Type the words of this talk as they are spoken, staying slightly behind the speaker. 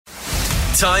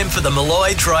Time for the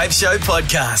Malloy Drive Show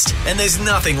podcast. And there's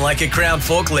nothing like a Crown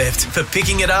forklift for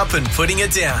picking it up and putting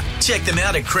it down. Check them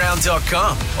out at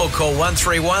crown.com or call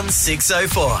 131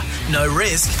 604. No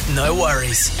risk, no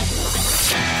worries.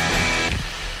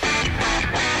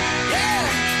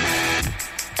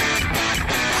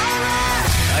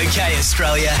 Okay,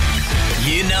 Australia.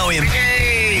 You know him.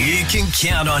 You can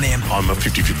count on him. I'm a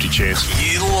 50-50 chance.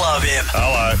 You love him.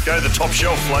 Hello. Go to the top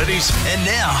shelf, ladies. And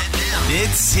now,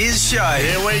 it's his show.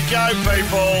 Here we go,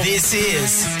 people. This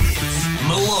is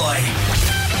Malloy.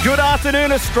 Good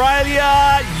afternoon,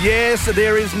 Australia. Yes,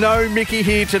 there is no Mickey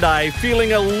here today.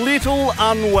 Feeling a little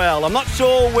unwell. I'm not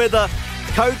sure whether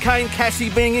Cocaine Cassie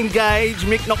being engaged,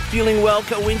 Mick not feeling well,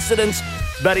 coincidence,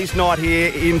 but he's not here.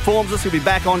 He informs us he'll be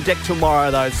back on deck tomorrow,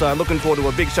 though, so looking forward to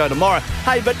a big show tomorrow.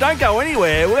 Hey, but don't go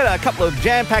anywhere. We've got a couple of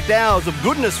jam-packed hours of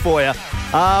goodness for you.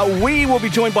 We will be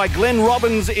joined by Glenn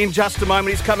Robbins in just a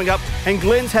moment. He's coming up, and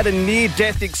Glenn's had a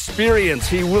near-death experience.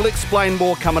 He will explain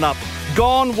more coming up.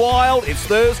 Gone Wild, it's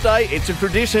Thursday, it's a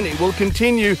tradition, it will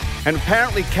continue, and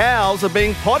apparently cows are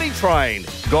being potty trained.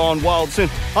 Gone Wild soon.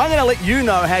 I'm going to let you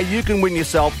know how you can win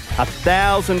yourself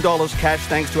 $1,000 cash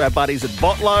thanks to our buddies at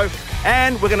Botlow.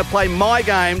 And we're going to play my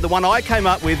game, the one I came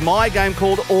up with, my game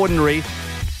called Ordinary,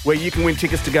 where you can win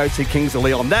tickets to go see Kings of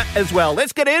Leon. That as well.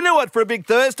 Let's get into it for a big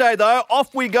Thursday, though.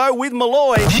 Off we go with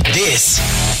Malloy.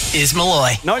 This is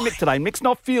Malloy. No Mick today. Mick's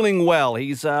not feeling well.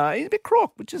 He's a bit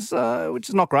crook, which is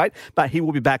not great. But he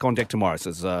will be back on deck tomorrow.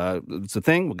 So it's a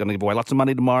thing. We're going to give away lots of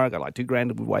money tomorrow. Got like $2,000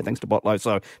 to give away thanks to Botlow.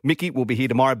 So Mickey will be here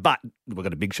tomorrow. But we've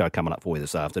got a big show coming up for you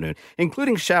this afternoon,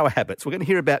 including shower habits. We're going to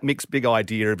hear about Mick's big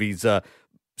idea of his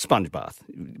sponge bath.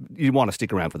 You want to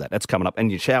stick around for that. That's coming up.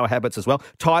 And your shower habits as well.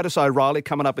 Titus O'Reilly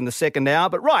coming up in the second hour.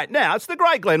 But right now, it's the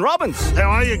great Glenn Robbins. How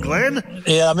are you, Glenn?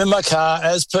 Yeah, I'm in my car,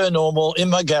 as per normal,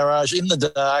 in my garage, in the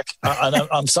dark. And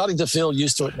I'm starting to feel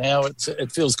used to it now.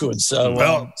 It feels good.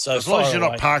 So, so as long as you're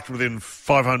not parked within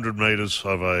 500 metres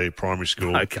of a primary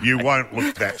school, you won't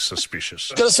look that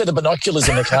suspicious. Got a set of binoculars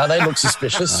in the car. They look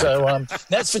suspicious. So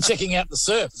that's for checking out the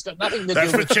surf. It's got nothing to do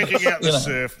with... That's for checking out the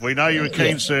surf. We know you're a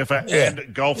keen surfer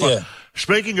and golfer. Yeah.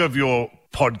 Speaking of your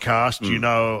podcast, you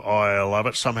know I love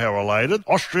it, somehow related.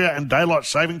 Austria and daylight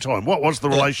saving time. What was the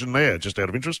relation there, just out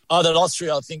of interest? Oh, that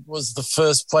Austria, I think, was the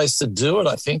first place to do it,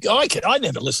 I think. I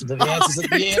never listened to the answers at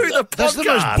the end. That's the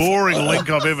most boring link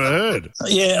I've ever heard.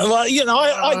 Yeah, well, you know,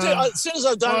 I do. As soon as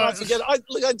I've done it, I forget. I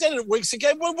did it weeks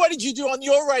ago. Well, what did you do on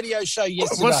your radio show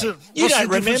yesterday? You don't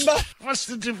remember? What's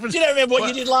the difference? You don't remember what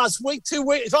you did last week, 2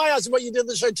 weeks? If I asked you what you did on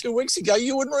the show 2 weeks ago,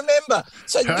 you wouldn't remember.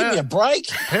 So give me a break.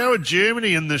 How are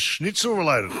Germany and the schnitzel related?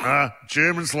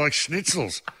 Germans like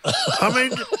schnitzels. I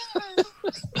mean,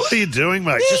 what are you doing,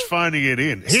 mate? Just phoning it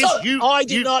in. I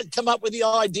did not come up with the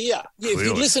idea. If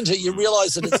you listen to it, you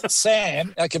realise that it's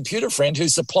Sam, our computer friend, who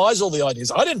supplies all the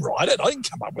ideas. I didn't write it. I didn't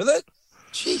come up with it.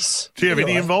 Jeez. Do you have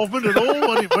any involvement at all?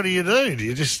 What do you do? Do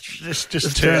you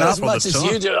just turn up as much as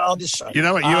you do on this show? You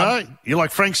know what you are? You're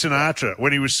like Frank Sinatra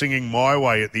when he was singing My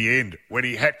Way at the end, when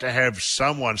he had to have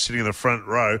someone sitting in the front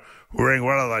row wearing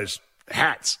one of those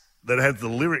hats that had the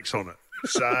lyrics on it.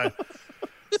 So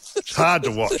it's hard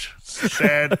to watch.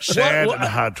 Sad and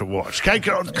hard to watch.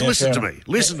 Okay, listen to me.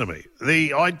 Listen to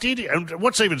me. I did, and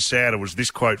what's even sadder was this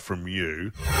quote from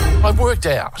you. I've worked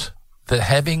out that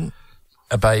having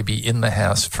a baby in the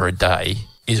house for a day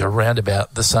is around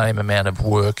about the same amount of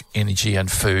work, energy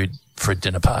and food for a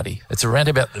dinner party. It's around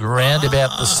about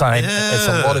the same. Yeah. It's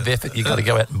a lot of effort. You've got to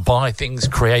go out and buy things,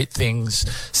 create things,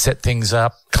 set things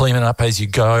up, clean it up as you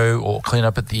go or clean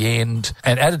up at the end.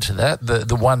 And added to that,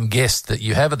 the one guest that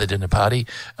you have at the dinner party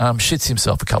shits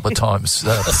himself a couple of times.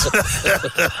 Not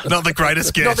the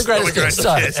greatest guest. Not the greatest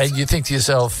guest. And you think to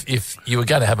yourself, if you were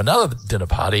going to have another dinner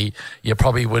party, you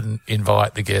probably wouldn't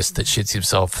invite the guest that shits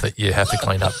himself that you have to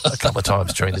clean up a couple of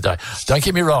times during the day. Don't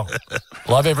get me wrong.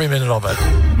 Love every minute of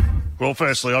it. Well,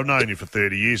 firstly, I've known you for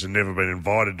 30 years and never been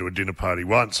invited to a dinner party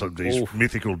once of these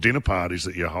mythical dinner parties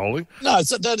that you're holding. No,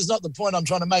 that is not the point I'm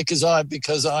trying to make.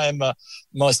 Because I am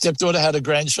my stepdaughter had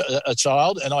a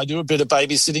child, and I do a bit of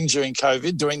babysitting during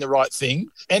COVID, doing the right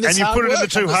thing. And you put it in the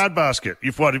too hard basket.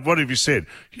 What have you said?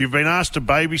 You've been asked to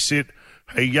babysit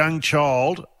a young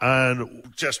child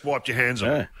and just wiped your hands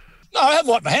on it. No, I haven't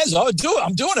wiped my hands. I would do it.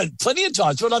 I'm doing it plenty of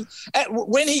times. But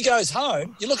when he goes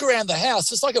home, you look around the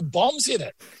house, it's like a bomb's hit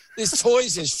it. There's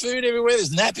toys, there's food everywhere,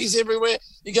 there's nappies everywhere.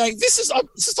 You're going, this is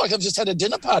like I've just had a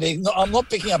dinner party. I'm not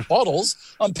picking up bottles.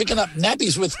 I'm picking up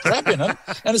nappies with crap in them,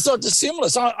 and it's not dissimilar.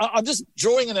 So I'm just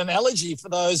drawing an analogy for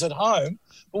those at home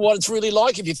for what it's really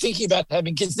like if you're thinking about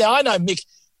having kids. Now, I know, Mick,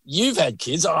 you've had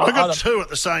kids. I got two at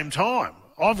the same time.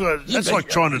 That's like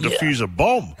trying to defuse a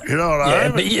bomb. You know what I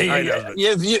mean? But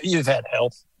you've had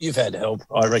help. You've had help,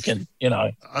 I reckon,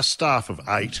 A staff of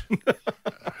 8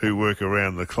 who work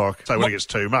around the clock. So when it gets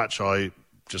too much, I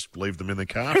just leave them in the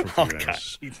car for a few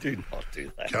hours. You do not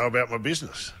do that. Go about my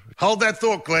business. Hold that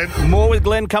thought, Glenn. More with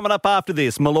Glenn coming up after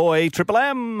this. Malloy, Triple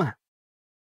M.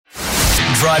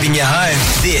 Driving you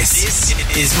home, this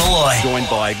is Malloy. Joined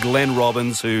by Glenn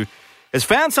Robbins, who has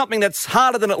found something that's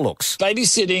harder than it looks.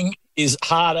 Babysitting is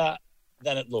harder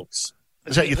than it looks.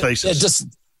 Is that your thesis?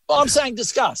 I'm saying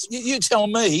discuss. You tell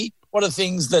me what are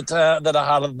things that are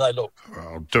harder than they look.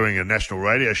 Well, doing a national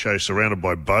radio show surrounded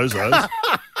by bozos.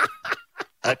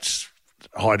 That's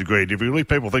a high degree of difficulty.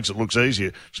 People think it looks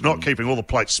easier. It's not keeping all the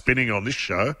plates spinning on this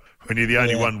show when you're the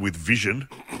only one with vision.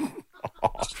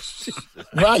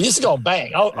 Well, you just go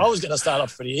bang. I was going to start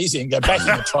off pretty easy and go back in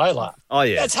the trailer. Oh,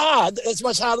 yeah. That's hard. It's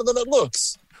much harder than it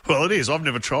looks. Well, it is. I've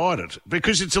never tried it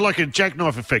because it's like a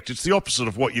jackknife effect. It's the opposite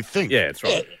of what you think. Yeah, that's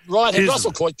right. Yeah, right. And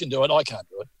Russell Coit can do it. I can't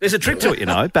do it. There's a trick to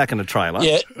it, back in a trailer.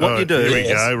 Yeah. What you do. Here we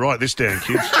go. Write this down,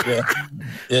 kids.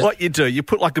 Yeah. What you do, you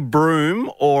put like a broom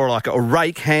or like a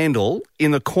rake handle in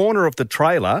the corner of the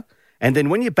trailer, and then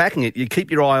when you're backing it, you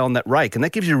keep your eye on that rake, and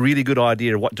that gives you a really good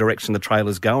idea of what direction the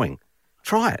trailer's going.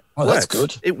 Try it. Oh, that's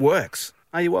good. It works.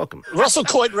 Oh, you're welcome. Russell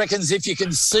Coit reckons if you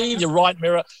can see your right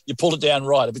mirror, you pull it down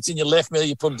right. If it's in your left mirror,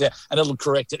 you pull it down, and it'll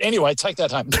correct it. Anyway, take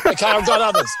that home. Okay, I've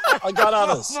got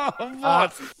others.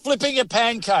 Flipping a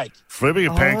pancake. Flipping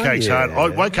a pancake's hard.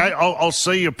 yeah. Okay, I'll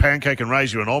see your pancake and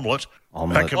raise you an omelette.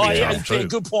 That can be tough too.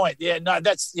 Good point. Yeah, no,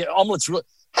 that's omelets.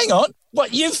 Hang on.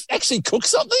 What, you've actually cooked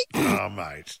something? Oh,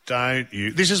 mate, don't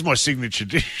you. This is my signature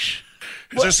dish.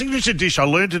 It's a signature dish. I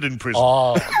learned it in prison.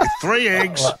 Oh. With 3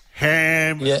 eggs,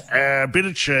 ham, a bit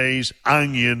of cheese,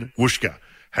 onion, wooshka.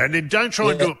 And then don't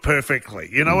try and do it perfectly.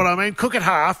 You know what I mean? Cook it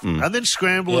half and then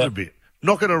scramble it a bit.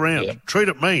 Knock it around. Yeah. Treat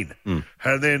it mean. And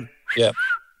then fold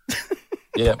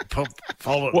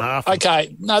it in half.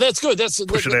 Okay. No, that's good. That's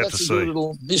Push it out to sea.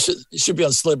 little. It should be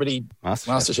on Celebrity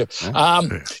MasterChef.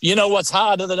 Yeah. You know what's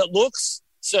harder than it looks?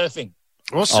 Surfing.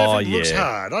 Well, surfing looks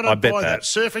hard. I don't buy that.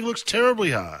 Surfing looks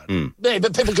terribly hard. Yeah,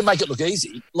 but people can make it look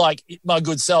easy. Like my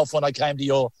good self when I came to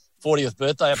your 40th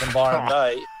birthday up in Byron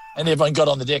Bay, and everyone got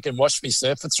on the deck and watched me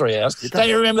surf for 3 hours. Don't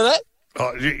you remember that?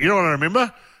 Oh, you know what I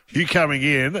remember? You coming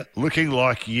in looking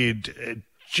like you'd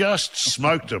just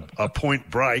smoked a point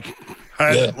break.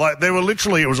 And like there were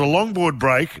literally, it was a longboard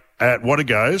break at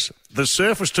Wattagoes. The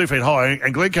surf was 2 feet high,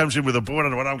 and Glenn comes in with a board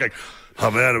under one arm going, oh,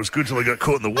 man, it was good till I got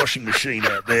caught in the washing machine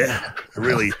out there. It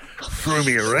really threw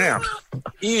me around.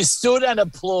 You stood and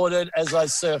applauded as I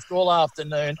surfed all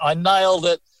afternoon. I nailed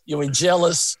it. You were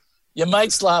jealous. Your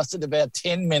mates lasted about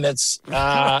 10 minutes,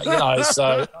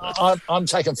 so I'm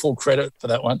taking full credit for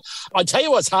that one. I tell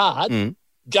you what's hard,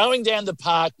 going down the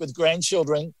park with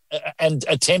grandchildren and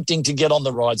attempting to get on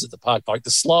the rides at the park. Like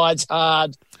the slide's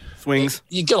hard. Swings.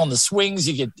 You get on the swings,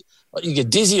 you get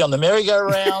dizzy on the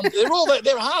merry-go-round.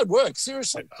 They're hard work,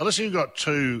 seriously. Unless you've got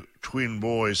 2 twin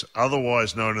boys,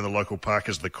 otherwise known in the local park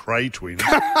as the Cray twins,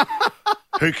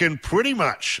 who can pretty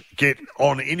much get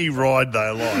on any ride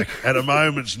they like at a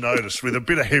moment's notice with a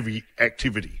bit of heavy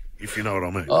activity, if you know what I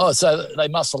mean. Oh, so they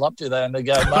muscle up, do they? And they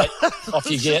go, mate,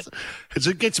 off you get.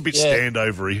 It gets a bit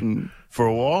standovery for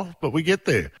a while, but we get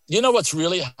there. You know what's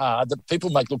really hard that people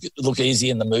make look easy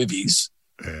in the movies?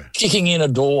 Yeah. Kicking in a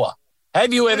door.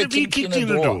 Have you ever kicked in a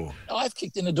door? I've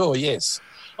kicked in a door, yes.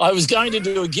 I was going to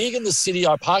do a gig in the city.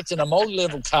 I parked in a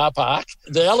multi-level car park.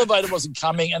 The elevator wasn't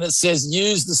coming, and it says,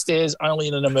 use the stairs only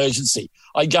in an emergency.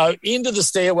 I go into the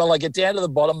stairwell. I get down to the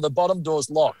bottom door's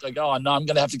locked. I go, oh, no, I'm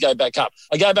going to have to go back up.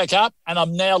 I go back up, and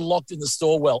I'm now locked in the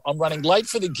stairwell. I'm running late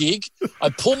for the gig. I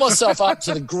pull myself up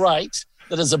to the grate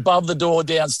that is above the door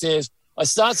downstairs. I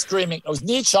start screaming. I was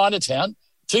near Chinatown.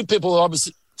 2 people,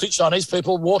 obviously, 2 Chinese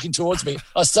people walking towards me.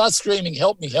 I start screaming,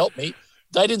 help me, help me.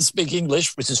 They didn't speak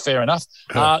English, which is fair enough.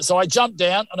 So I jumped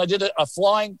down and I did a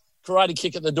flying karate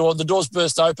kick at the door. The doors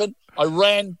burst open. I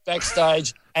ran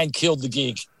backstage and killed the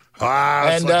gig.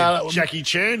 It's like a Jackie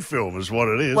Chan film is what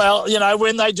it is. Well,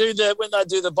 when they do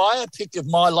the biopic of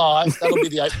my life, that'll be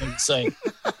the opening scene.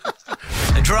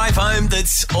 A drive home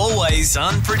that's always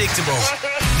unpredictable.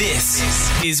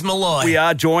 This is Malloy. We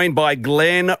are joined by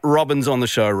Glenn Robbins on the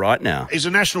show right now. He's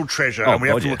a national treasure, and we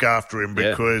have to look after him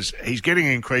because he's getting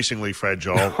increasingly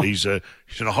fragile. He's in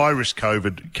a high-risk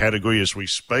COVID category as we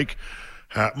speak.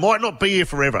 Might not be here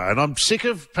forever, and I'm sick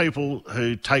of people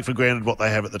who take for granted what they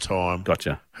have at the time.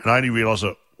 Gotcha. And only realise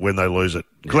it when they lose it.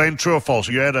 Yeah. Glenn, true or false?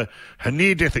 You had a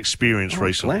near-death experience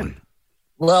recently. Glenn.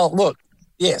 Well, look,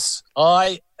 Yes,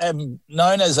 I am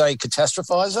known as a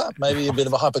catastrophizer, maybe a bit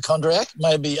of a hypochondriac,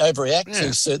 maybe overreact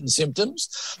to certain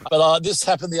symptoms. But this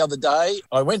happened the other day.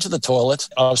 I went to the toilet.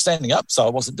 I was standing up, so I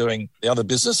wasn't doing the other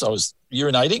business. I was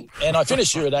urinating, and I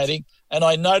finished urinating, and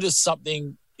I noticed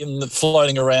something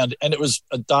floating around, and it was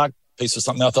a dark piece of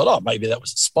something. I thought, maybe that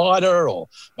was a spider, or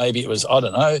maybe it was, I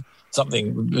don't know, something,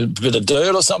 a bit of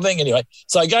dirt or something. Anyway,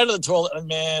 so I go to the toilet,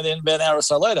 and then about an hour or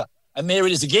so later, and there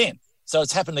it is again. So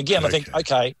it's happened again. Okay. I think,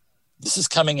 okay, this is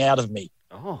coming out of me.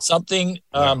 Something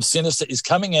sinister is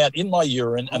coming out in my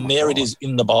urine, and there it is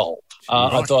in the bowl.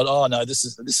 I thought, oh no, this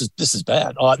is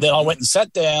bad. Then I went and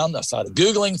sat down. I started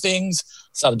Googling things.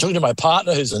 Started talking to my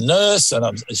partner, who's a nurse,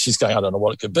 and she's going, I don't know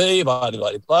what it could be. Blah blah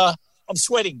blah blah. I'm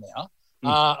sweating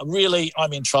now. Really,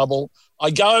 I'm in trouble.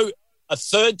 I go a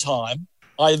third time.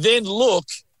 I then look,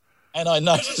 and I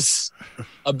notice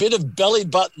a bit of belly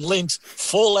button lint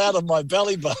fall out of my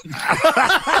belly button.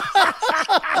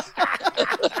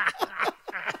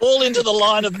 Fall into the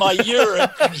line of my urine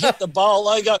and hit the bowl.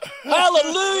 I go,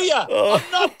 hallelujah,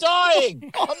 I'm not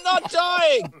dying. I'm not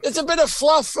dying. It's a bit of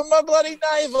fluff from my bloody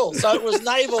navel. So it was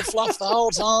navel fluff the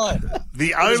whole time.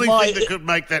 The only thing that could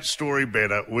make that story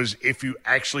better was if you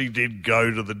actually did go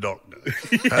to the doctor.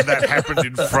 And that happened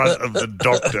in front of the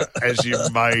doctor as you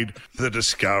made the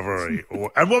discovery.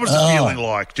 And what was the feeling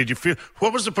like?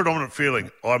 What was the predominant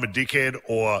feeling? I'm a dickhead,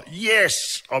 or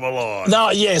yes, I'm alive? No,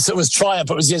 yes, it was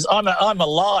triumph. It was yes, I'm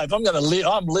alive. I'm going to live.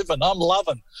 I'm living. I'm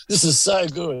loving. This is so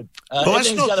good.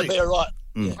 Everything's going to be all right.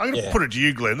 I'm going to put it to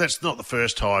you, Glenn. That's not the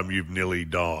first time you've nearly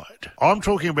died. I'm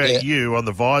talking about you on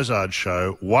the Vizard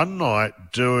show one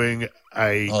night doing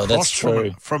a cross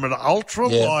from an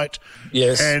ultralight.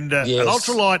 Yes. And an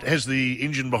ultralight has the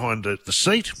engine behind the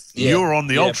seat. Yeah. You're on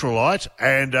the ultralight.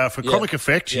 And for comic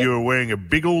effect, you were wearing a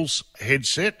Biggles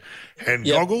headset and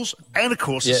goggles and, of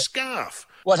course, a scarf.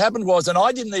 What happened was, and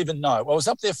I didn't even know, I was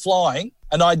up there flying,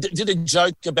 and I did a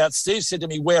joke about, Steve said to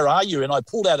me, where are you? And I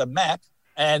pulled out a map,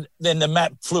 and then the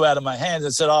map flew out of my hand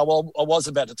and said, I was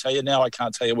about to tell you, now I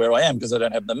can't tell you where I am because I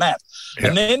don't have the map. Yeah.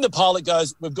 And then the pilot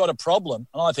goes, we've got a problem.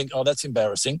 And I think, that's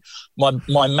embarrassing. My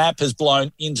map has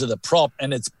blown into the prop,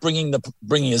 and it's bringing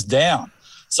us down.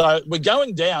 So we're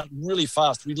going down really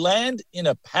fast. We land in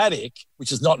a paddock,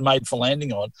 which is not made for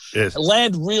landing on. Yes.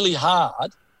 Land really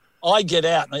hard. I get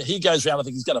out, and he goes around. I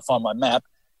think he's going to find my map.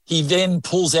 He then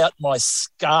pulls out my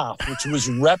scarf, which was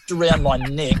wrapped around my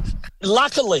neck.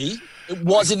 Luckily, it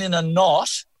wasn't in a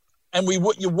knot, and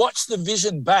you watch the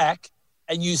vision back,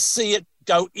 and you see it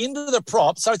go into the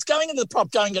prop. So it's going into the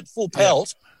prop, going at full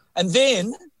pelt, and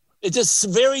then it just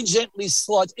very gently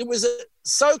slides. It was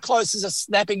so close as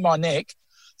snapping my neck.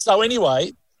 So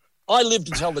anyway, I lived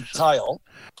to tell the tale.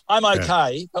 I'm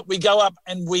okay, but we go up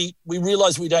and we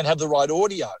realise we don't have the right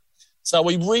audio. So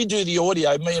we redo the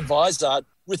audio, me and Vizard,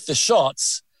 with the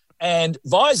shots, and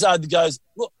Vizard goes,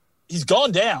 look, he's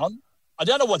gone down. I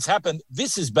don't know what's happened.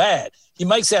 This is bad. He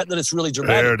makes out that it's really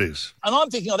dramatic. There it is. And I'm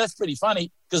thinking, that's pretty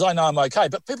funny because I know I'm okay.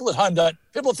 But people at home don't.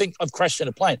 People think I've crashed in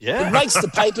a plane. Yeah. It makes the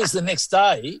papers the next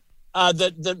day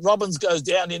that Robbins goes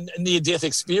down in near-death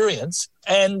experience.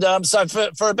 And so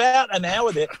for about an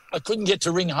hour there, I couldn't get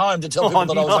to ring home to tell people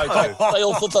that I was okay. They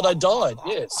all thought that I died.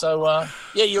 Yeah. So,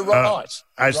 you're right.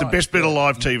 It's the best bit of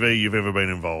live TV you've ever been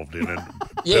involved in. And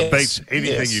it beats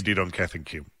anything you did on Kath and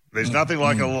Kim. There's nothing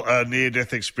like a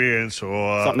near-death experience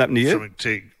or something happened to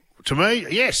you? To me,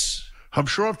 yes. I'm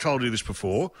sure I've told you this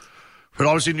before, but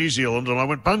I was in New Zealand and I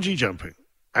went bungee jumping.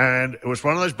 And it was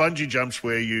one of those bungee jumps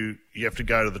where you have to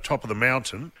go to the top of the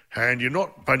mountain, and you're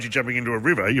not bungee jumping into a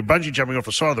river, you're bungee jumping off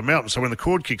the side of the mountain, so when the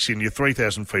cord kicks in, you're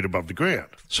 3,000 feet above the ground.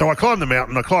 So I climb the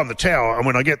mountain, I climb the tower, and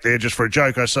when I get there, just for a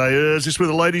joke, I say, is this where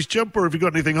the ladies jump, or have you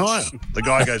got anything higher? The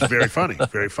guy goes, very funny,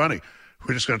 very funny.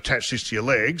 We're just going to attach this to your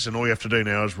legs, and all you have to do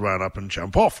now is run up and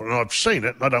jump off. And I've seen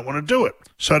it, and I don't want to do it.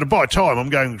 So to buy time, I'm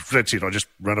going, that's it, I just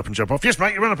run up and jump off. Yes,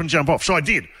 mate, you run up and jump off. So I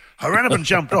did. I ran up and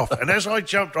jumped off, and as I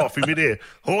jumped off in midair,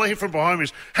 all I hear from behind me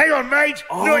is, hang on, mate,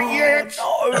 not yet.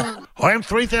 No. I am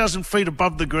 3,000 feet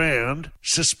above the ground,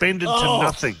 suspended to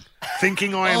nothing,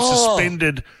 thinking I am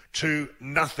suspended to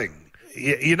nothing.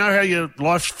 You know how your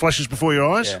life flashes before your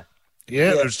eyes?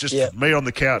 Yeah, it was just me on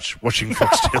the couch watching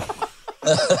Foxtel.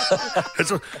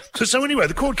 So anyway,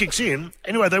 the cord kicks in.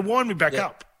 Anyway, they wind me back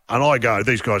up. And I go,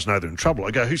 these guys know they're in trouble.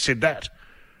 I go, who said that?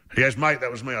 He goes, mate, that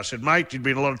was me. I said, mate, you'd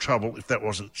be in a lot of trouble if that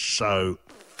wasn't so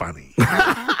funny.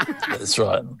 That's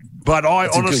right. But I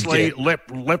honestly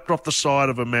leapt off the side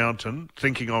of a mountain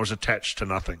thinking I was attached to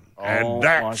nothing. And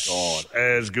that's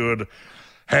as good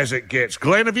as it gets.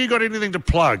 Glenn, have you got anything to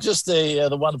plug? Just the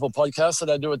wonderful podcast that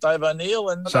I do with Dave O'Neill.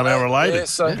 And Somehow related. Yeah,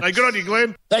 so. Hey, good on you,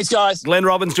 Glenn. Thanks, guys. Glenn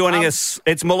Robbins joining us.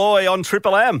 It's Malloy on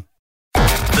Triple M.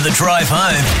 For the drive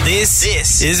home, this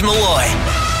is Malloy.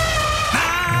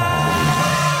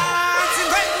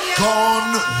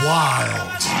 Gone wild.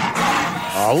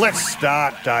 Oh, let's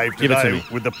start, Dave, Give it to today me.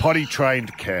 with the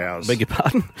potty-trained cows. Beg your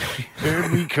pardon?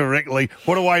 Heard me correctly.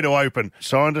 What a way to open.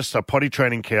 Scientists are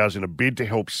potty-training cows in a bid to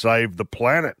help save the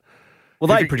planet. Well,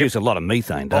 they produce a lot of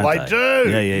methane, don't Well, they do.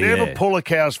 Yeah, Never pull a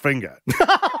cow's finger.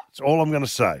 That's all I'm going to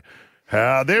say.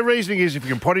 Their reasoning is if you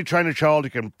can potty train a child,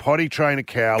 you can potty train a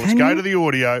cow. Let's go to the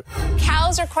audio.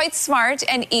 Cows are quite smart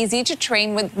and easy to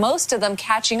train, with most of them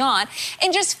catching on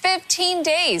in just 15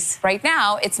 days. Right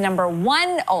now, it's number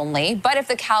 1 only, but if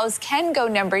the cows can go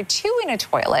number 2 in a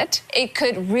toilet, it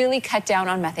could really cut down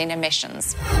on methane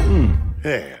emissions.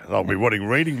 Yeah, they'll be wanting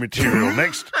reading material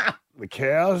next. The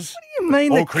cows. What do you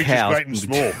mean All the creatures cows? great and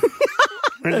small.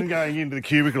 Imagine going into the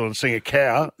cubicle and seeing a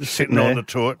cow sitting there. on the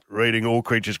toilet reading All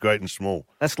Creatures Great and Small.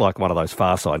 That's like one of those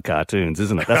Far Side cartoons,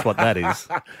 isn't it? That's what that is.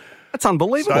 That's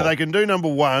unbelievable. So they can do number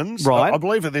ones. Right. I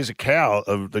believe that there's a cow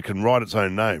that can write its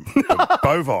own name.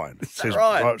 Bovine. It says,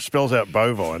 right? It spells out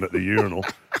bovine at the urinal.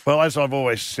 Well, as I've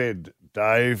always said,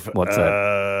 Dave, What's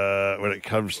that? when it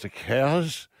comes to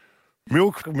cows,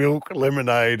 milk,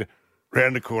 lemonade,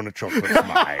 round the corner chocolate's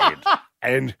made.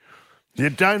 And you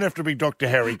don't have to be Dr.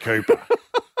 Harry Cooper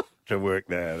to work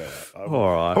that out.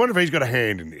 All right. I wonder if he's got a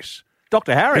hand in this.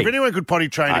 Dr. Harry. If anyone could potty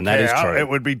train a that is cow, true. it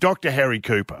would be Dr. Harry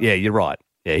Cooper. Yeah, you're right.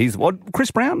 Yeah, he's what? Chris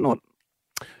Brown, not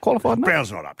qualified enough?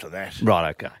 Brown's not up to that.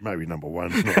 Right, okay. Maybe number 1,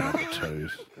 not number 2.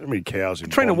 How many cows in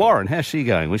Trina Bondi? Warren, how's she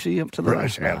going? Was she up to the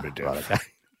Right, out of her depth. Right, okay.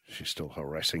 She's still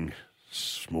harassing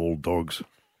small dogs.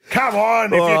 Come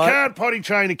on, if All you right. can't potty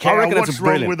train a cow, I reckon what's that's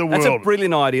wrong with the world? That's a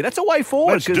brilliant idea. That's a way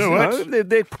forward. Let's 'cause, do you know, it.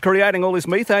 they're creating all this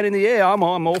methane in the air. I'm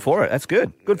all for it. That's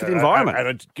good. Good for the environment. And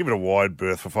I'd give it a wide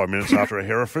berth for 5 minutes after a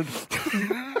Hereford.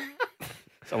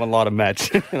 Someone light a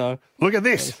match. You know. Look at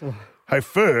this. A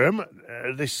firm,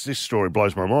 this story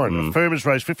blows my mind. A firm has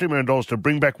raised $50 million to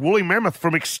bring back woolly mammoth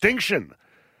from extinction.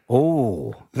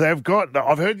 Oh, They've got,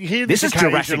 I've heard you hear This this is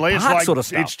Jurassic occasionally. Park It's like, sort of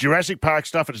stuff. It's Jurassic Park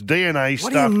stuff. It's DNA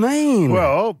what stuff. do you mean?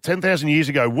 Well, 10,000 years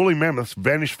ago, woolly mammoths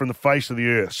vanished from the face of the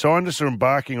earth. Scientists are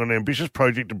embarking on an ambitious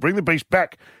project to bring the beast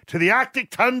back to the Arctic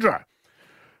tundra.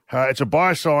 It's a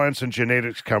bioscience and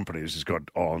genetics company. This has got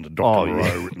under Dr.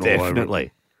 Moreau written all over it.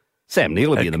 definitely. Sam Neill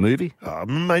will be in the movie.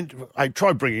 Mate, I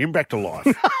try bringing him back to life.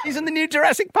 He's in the new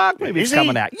Jurassic Park movie. Is It's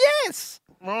coming he? out. Yes.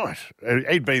 Right.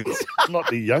 He'd be not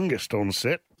the youngest on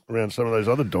set around some of those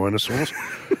other dinosaurs.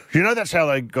 You know that's how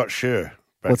they got Cher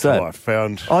back What's to that? life.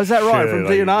 Found Oh, is that right? Cher, From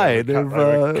they DNA? cut- they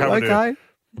were covered in Okay.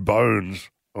 bones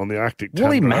on the Arctic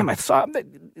Woolly tundra. mammoths.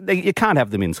 You can't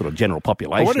have them in sort of general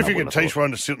population. I wonder if you wouldn't could have teach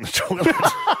one to sit in the toilet.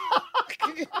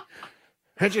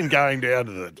 Imagine going down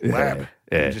to the lab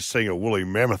yeah. and just seeing a woolly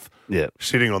mammoth Yeah.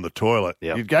 sitting on the toilet.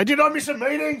 Yeah. You'd go, did I miss a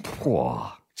meeting? thought.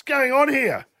 Whoa. What's going on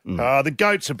here? The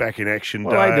goats are back in action,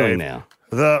 What are they Dave. doing now?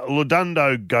 The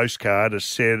Ludundo Ghost Card has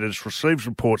said it's received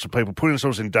reports of people putting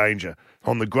themselves in danger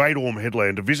on the Great Orme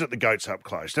Headland to visit the goats up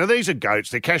close. Now, these are goats.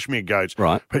 They're cashmere goats.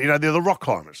 Right. But, they're the rock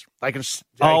climbers. They can...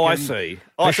 I see.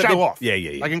 They so show they're- off. Yeah,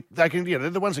 yeah, yeah. They can, they're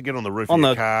the ones that get on the roof On of the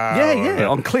your car. yeah, or-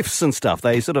 on cliffs and stuff.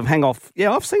 They sort of hang off.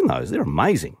 Yeah, I've seen those. They're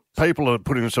amazing. People are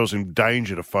putting themselves in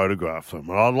danger to photograph them.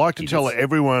 And I'd like to tell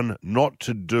everyone not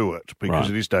to do it because Right.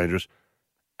 it is dangerous.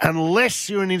 Unless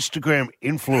you're an Instagram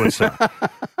influencer.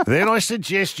 Then I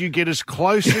suggest you get as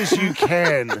close as you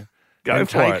can Go and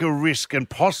for take it. a risk and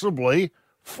possibly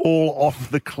fall off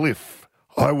the cliff.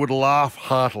 I would laugh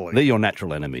heartily. They're your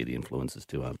natural enemy, the influencers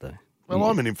too, aren't they? Well,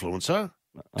 I'm an influencer.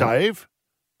 Dave,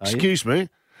 Are you? excuse me.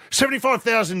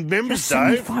 75,000 members,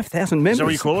 Dave. 75,000 members. Is that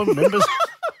what you call them, members?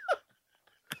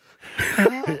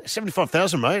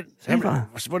 75,000, mate.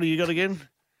 What do you got again?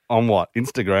 On what?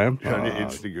 Instagram? On your Oh,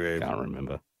 Instagram. Can't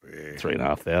remember.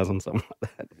 3,500, something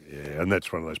like that. Yeah, and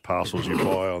that's one of those parcels you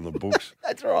buy on the books.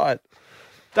 That's right.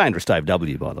 Dangerous Dave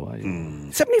W, by the way.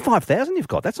 75,000 you've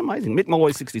got. That's amazing. Mick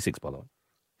Malloy, 66, by the way.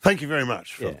 Thank you very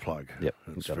much for Yeah. the plug. Yep,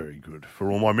 That's got it. very good.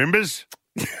 For all my members,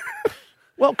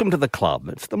 Welcome to the club.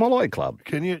 It's the Malloy Club.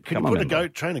 can you Come on, member.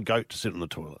 train a goat to sit on the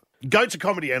toilet? Goats are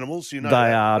comedy animals, you know. They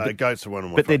that. are, No, but- goats are one of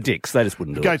my But they're favourite. dicks. They just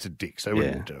wouldn't do Goats are dicks. They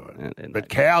wouldn't Yeah. do it. And But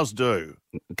they- cows do.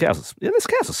 it. These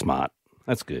cows are smart.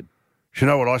 That's good. Do you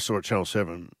know what I saw at Channel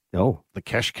 7? Oh. The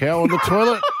cash cow on the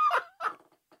toilet.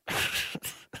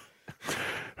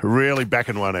 Really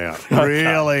backing one out.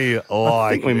 Really like. I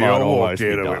think we might you almost walked be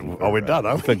in and done. went, we're done,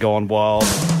 huh? For Gone Wild.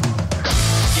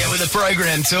 Get with the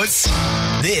program, Toots.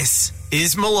 This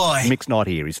is Malloy. Mick's not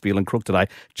here. He's feeling crook today.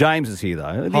 James is here,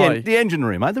 though. Hi. The engine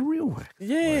room, the real work.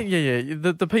 Yeah.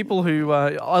 The people who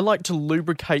I like to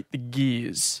lubricate the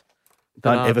gears.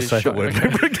 Don't ever say the word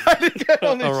lubricate again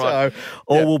on this show,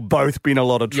 or we'll both be in a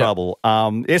lot of trouble.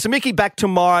 So Mickey back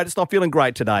tomorrow. It's not feeling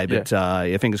great today, but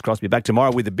fingers crossed, be back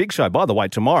tomorrow with a big show. By the way,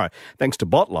 tomorrow, thanks to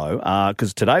Botlow,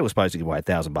 because today we're supposed to give away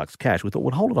 $1,000 cash. We thought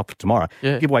we'd hold it off for tomorrow.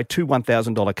 Yeah. Give away two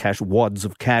 $1,000 cash wads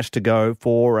of cash to go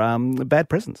for bad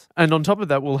presents. And on top of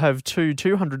that, we'll have two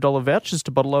 $200 vouchers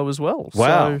to Botlow as well.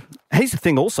 Wow. So, here's the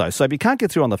thing also. So if you can't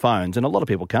get through on the phones, and a lot of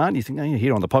people can't, you think, you're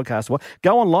here on the podcast. Well,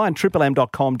 go online,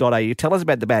 triplem.com.au. Tell us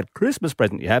about the bad Christmas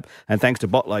present you have. And thanks to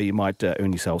Botlow, you might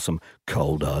earn yourself some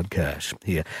cold hard cash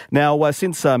here. Now,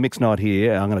 since Mick's not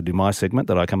here, I'm going to do my segment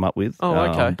that I come up with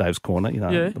on Dave's Corner,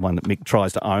 the one that Mick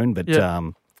tries to own, but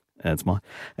it's mine.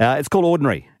 It's called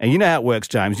Ordinary. And you know how it works,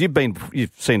 James.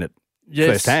 You've seen it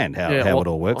firsthand, how it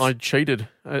all works. I cheated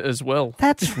as well.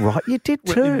 That's right, you did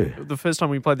too. The first time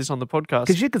we played this on the podcast.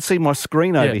 Because you could see my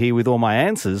screen over here with all my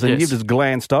answers, and you've just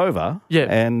glanced over. Yeah.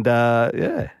 And,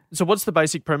 So what's the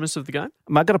basic premise of the game?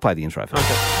 I've got to play the intro first.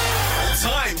 Okay.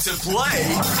 Time to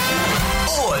play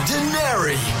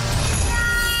Ordinary.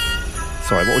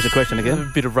 Sorry, what was your question again?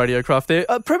 A bit of radiocraft there.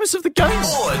 Premise of the game.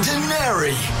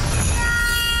 Ordinary.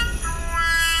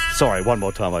 Sorry, one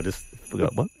more time. I just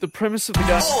forgot what. The premise of the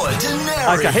game.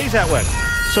 Ordinary. Okay, here's how it works.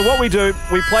 So what we do,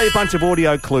 we play a bunch of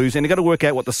audio clues, and you've got to work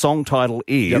out what the song title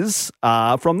is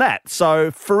from that.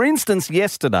 So, for instance,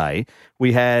 yesterday,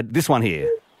 we had this one here.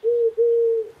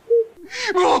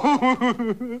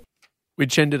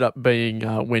 Which ended up being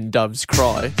When Doves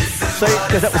Cry. See,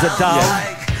 because that was a dove.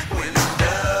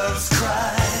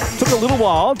 Took a little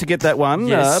while to get that one,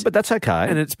 but that's okay.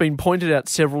 And it's been pointed out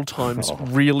several times,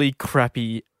 really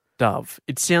crappy dove.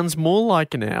 It sounds more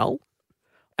like an owl.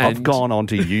 I've gone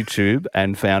onto YouTube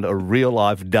and found a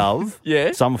real-life dove.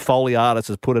 Yeah. Some Foley artist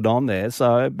has put it on there,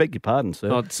 so I beg your pardon, sir.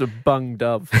 Oh, it's a bung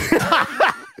dove.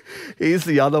 Here's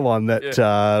the other one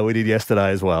that we did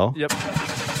yesterday as well. Yep.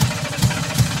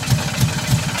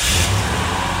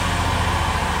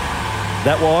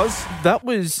 That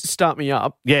was Start Me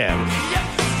Up. Yeah.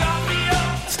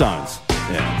 Stones.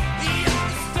 Yeah.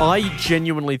 I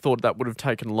genuinely thought that would have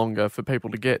taken longer for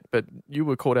people to get, but you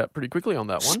were caught out pretty quickly on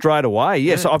that one. Straight away,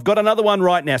 yeah. So I've got another one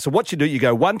right now. So what you do, you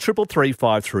go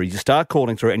 1-333-53. You start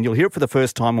calling through, and you'll hear it for the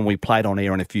first time when we play it on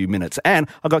air in a few minutes. And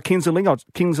I've got Kings of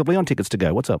Leon tickets to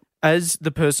go. What's up? As the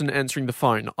person answering the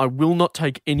phone, I will not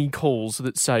take any calls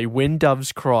that say When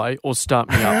Doves Cry or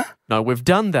Start Me Up. No, we've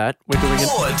done that. We're doing it.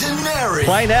 Ordinary.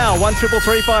 Play now,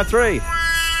 1-333-53.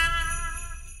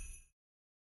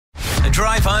 A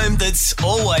drive home that's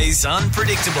always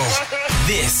unpredictable.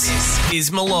 This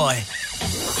is Malloy.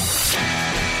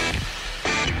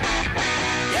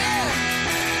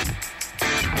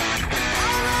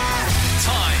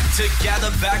 Time to gather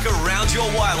back around your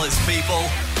wireless, people.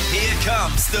 Here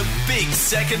comes the big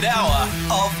second hour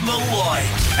of Malloy.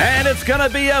 And it's going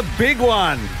to be a big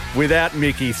one without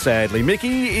Mickey, sadly.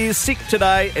 Mickey is sick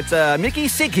today. It's Mickey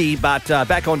Sicky, but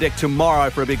back on deck tomorrow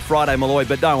for a big Friday Malloy,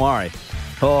 but don't worry.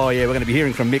 Oh, yeah, we're going to be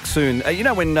hearing from Mick soon. You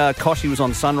know when Koshy was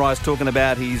on Sunrise talking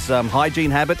about his hygiene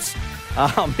habits?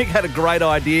 Mick had a great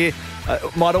idea.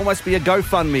 Might almost be a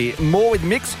GoFundMe. More with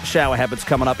Mick's shower habits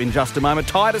coming up in just a moment.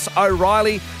 Titus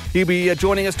O'Reilly, he'll be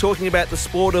joining us talking about the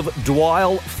sport of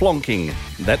Dwyle flonking.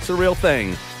 That's a real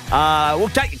thing. We'll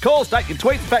take your calls, take your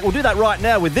tweets. In fact, we'll do that right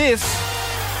now with this.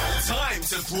 Time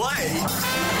to play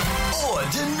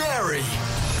Ordinary.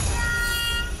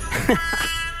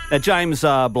 James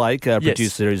Blake,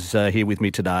 producer, is here with me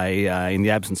today in the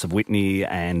absence of Whitney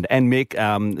and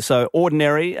Mick. So,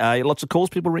 Ordinary, lots of calls,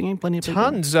 people ringing, plenty of people.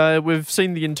 Tons. We've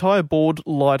seen the entire board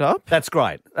light up. That's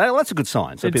great. That's a good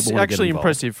sign. So it's people want actually to get involved.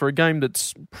 impressive for a game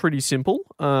that's pretty simple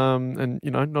and,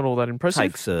 not all that impressive.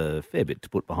 Takes a fair bit to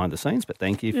put behind the scenes, but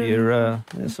thank you for your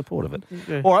support of it.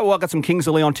 Yeah. All right, well, I've got some Kings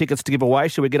of Leon tickets to give away.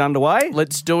 Shall we get underway?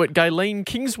 Let's do it. Gayleen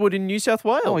Kingswood in New South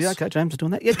Wales. Oh, yeah, okay, James is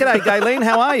doing that. Yeah, g'day, Gayleen.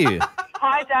 How are you?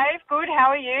 Hi, Dave. Good. How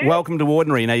are you? Welcome to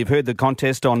Ordinary. Now, you've heard the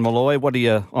contest on Malloy. What are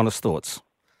your honest thoughts?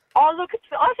 Oh, look,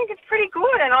 I think it's pretty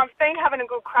good, and I've been having a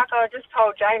good crack. I just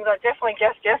told James I definitely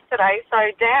guessed yesterday, so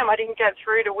damn, I didn't get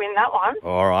through to win that one.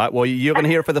 All right. Well, you're going to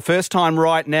hear it for the first time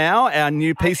right now, our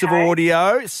new piece of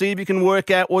audio. See if you can work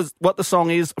out what the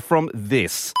song is from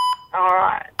this. All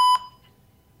right.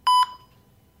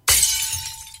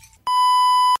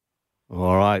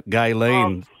 All right,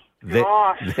 Gayleen.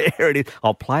 Gosh. There it is.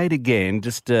 I'll play it again,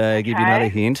 just give you another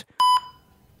hint.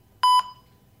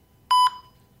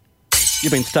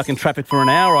 You've been stuck in traffic for an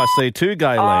hour, I see, too,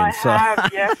 Gayleen. I have,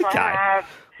 yes, I have.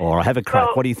 All right, have a crack.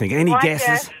 Well, what do you think? Any my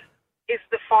guesses? guess is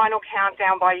the final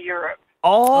countdown by Europe.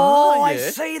 Oh, I yeah.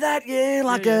 see that. Yeah,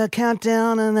 like a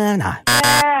countdown and then no.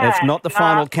 Yeah, It's not the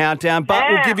final countdown, but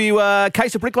we'll give you a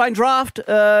case of Brick Lane Draft,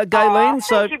 Gayleen.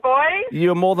 So Thank you, boys.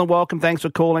 you're more than welcome. Thanks for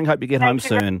calling. Hope you get home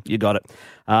Thank you. soon. You got it.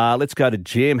 Let's go to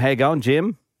Jim. How you going,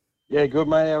 Jim? Yeah, good,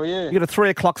 mate. How are you? You got a 3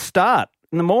 o'clock start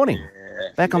in the morning.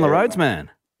 Back on the roads, man.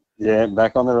 Yeah,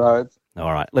 back on the roads.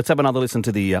 All right, let's have another listen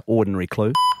to the ordinary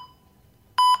clue.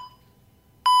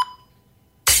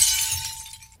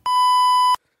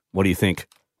 What do you think?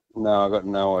 No, I got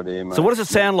no idea, mate. So, what does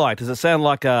it sound like? Does it sound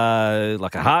like a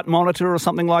heart monitor or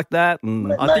something like that? And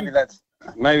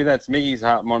Maybe that's Mickey's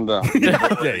heart monitor.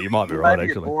 yeah, you might be right. Maybe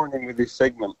you're Actually, boring him with this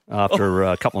segment. after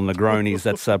a couple of Negronis,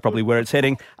 that's probably where it's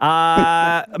heading.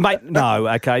 Mate, no.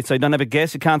 Okay, so you don't have a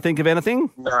guess. You can't think of anything.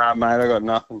 Nah, mate, I got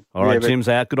nothing. All right, but Jim's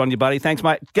out. Good on you, buddy. Thanks,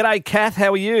 mate. G'day, Kath.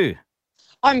 How are you?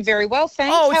 I'm very well,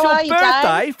 thanks. Oh, it's How are your you,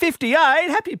 birthday, Dave? 58.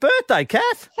 Happy birthday,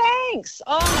 Kath. Thanks.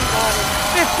 Oh, my God.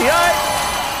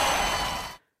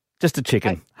 58. Just a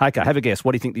chicken. Okay, have a guess.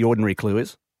 What do you think the ordinary clue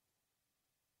is?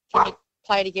 Can you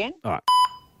play it again? All right.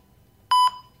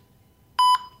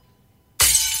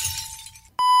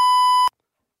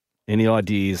 Any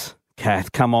ideas?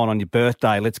 Kath, come on your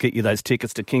birthday. Let's get you those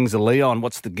tickets to Kings of Leon.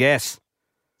 What's the guess?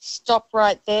 Stop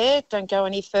right there. Don't go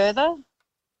any further.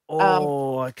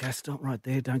 Oh, okay. Stop right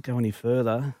there. Don't go any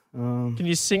further. Can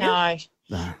you sing it? No.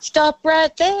 No. Stop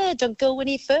right there. Don't go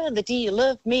any further. Do you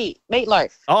love me?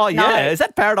 Meatloaf. Oh, yeah. No. Is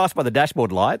that Paradise by the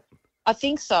Dashboard Light? I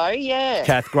think so, yeah.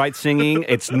 Kath, great singing.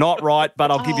 It's not right, but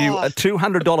I'll give you a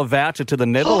 $200 voucher to the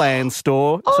Netherlands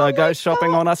store. So go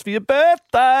shopping on us for your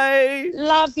birthday.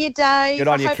 Love you, Dave. Good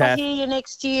on I you, hope Kath. I hear you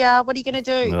next year. What are you going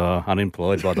to do? Oh,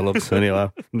 unemployed by the looks.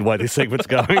 Anyway, the way this segment's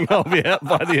going, I'll be out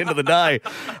by the end of the day.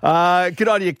 Good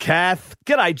on you, Kath.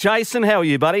 G'day, Jason. How are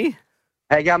you, buddy?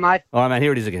 How you going, mate? All right, mate,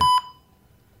 here it is again.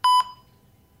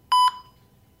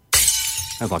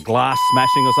 Sounds like glass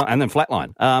smashing or something, and then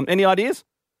flatline. Any ideas?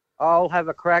 I'll have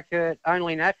a crack at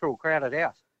Only Natural, Crowded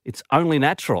House. It's Only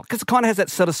Natural. Because it kind of has that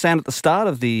sort of sound at the start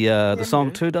of the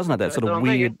song too, doesn't it? That sort That's of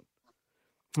what I'm weird...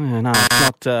 Yeah, no,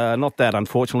 it's not that,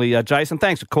 unfortunately. Jason,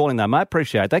 thanks for calling, though, mate.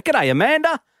 Appreciate that. G'day,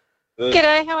 Amanda.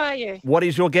 G'day, how are you? What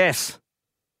is your guess?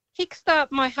 Kickstart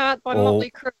My Heart by Motley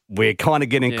Crue. We're kind of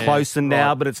getting closer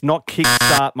now, but it's not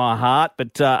Kickstart My Heart.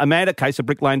 But Amanda, case of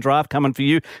Brick Lane Draft coming for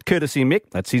you, courtesy of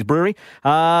Mick. That's his brewery.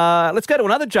 Let's go to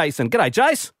another Jason. G'day,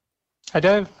 Jace. Hi,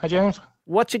 Dave. Hi, James.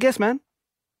 What's your guess, man?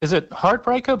 Is it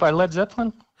Heartbreaker by Led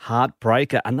Zeppelin?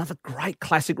 Heartbreaker, another great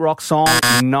classic rock song.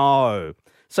 No.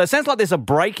 So it sounds like there's a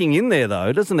breaking in there,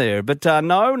 though, doesn't there? But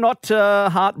no, not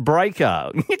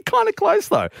Heartbreaker. You're kind of close,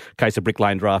 though. Case of Brick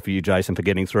Lane Draft for you, Jason, for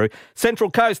getting through.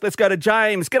 Central Coast, let's go to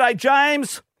James. G'day,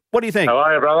 James. What do you think? How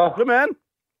are you, brother? Good, man.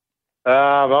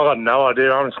 I've got no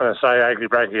idea. I'm just going to say Achy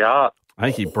Breaky Heart.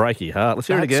 Achy Breaky Heart. Let's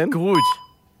hear it again. Good.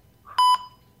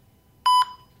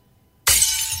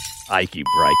 Achy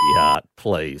Breaky Heart,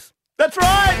 please. That's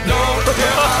right! You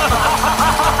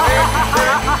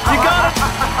got it!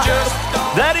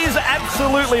 That is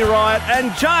absolutely right.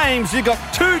 And James, you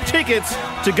got 2 tickets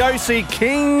to go see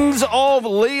Kings of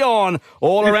Leon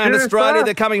all around Australia.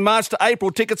 They're coming March to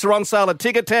April. Tickets are on sale at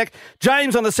Ticket Tech.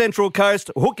 James on the Central Coast,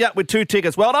 hook you up with 2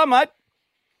 tickets. Well done, mate.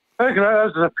 Thank you, mate.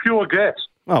 That was a pure guess.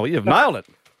 Oh, you've nailed it.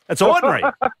 It's ordinary.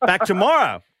 Back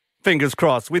tomorrow. Fingers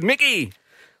crossed with Mickey.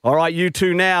 All right, you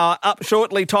two now. Up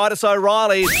shortly, Titus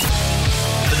O'Reilly.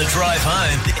 For the drive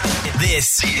home,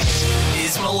 this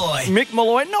is Malloy. Mick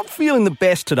Malloy, not feeling the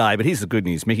best today, but here's the good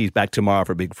news. Mickey's back tomorrow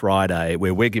for a big Friday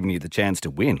where we're giving you the chance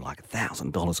to win like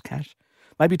 $1,000 cash.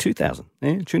 Maybe $2,000.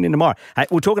 Yeah, tune in tomorrow. Hey,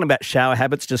 we're talking about shower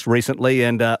habits just recently,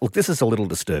 and look, this is a little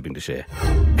disturbing to share.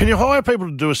 Can you hire people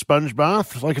to do a sponge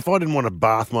bath? Like, if I didn't want to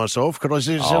bath myself, could I?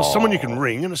 There's someone you can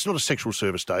ring, and it's not a sexual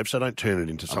service, Dave, so don't turn it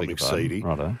into something seedy.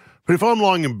 Righto. But if I'm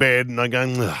lying in bed and I'm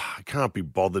going, I can't be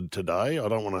bothered today, I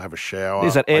don't want to have a shower.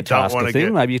 There's that I don't Airtasker want to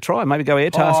thing. Maybe you try. Maybe go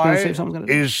Airtasker and see if someone's going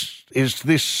to do it. Is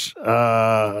this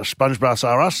sponge baths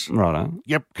are us? Righto.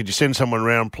 Yep. Could you send someone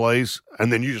round, please?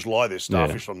 And then you just lie there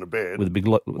starfish on the bed. With a big...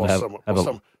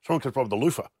 someone could probably the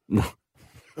loofah. The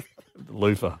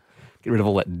loofah. Get rid of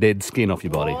all that dead skin off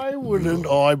your body. Why wouldn't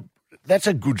I... That's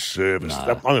a good service.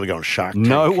 No. I'm going to go on Shark Tank.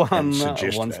 No one and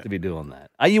suggest wants that. to be doing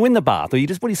that. Are you in the bath? Or you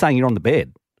just... What are you saying? You're on the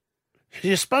bed?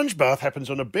 Your sponge bath happens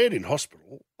on a bed in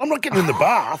hospital. I'm not getting in the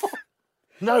bath.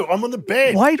 No, I'm on the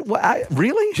bed. Wait,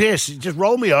 really? Yes, just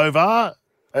roll me over,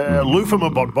 loofah my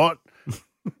bot,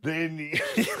 then...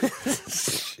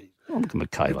 Oh, look at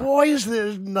Michaela. Why is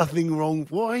there nothing wrong?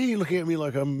 Why are you looking at me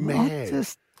like I'm mad?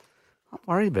 I'm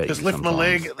worried about Just you lift my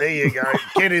sometimes. leg. There you go.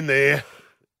 Get in there.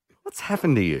 What's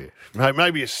happened to you?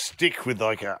 Maybe a stick with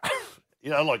like a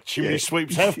like chimney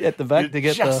sweeps have. At the back You to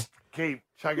get just keep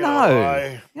chugging No,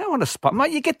 away. you don't want to spot,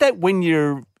 mate. You get that when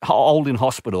you're old in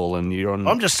hospital and you're on.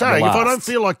 I'm just saying, if I don't last.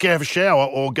 feel like you have a shower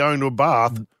or going to a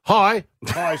bath, hi,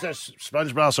 is that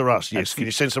sponge baths or us? Yes, can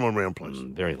you send someone around, please?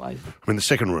 Very lazy. I'm in the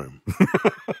second room.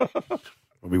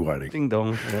 I'll be waiting. Ding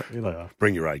dong. Yeah, here they are.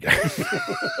 Bring your A game.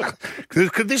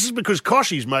 This is because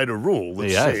Koshy's made a rule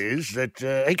that says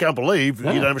that he can't believe you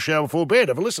don't have a shower before bed.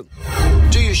 Have a listen.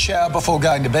 Do you shower before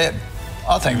going to bed?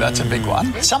 I think that's a big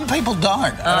one. Some people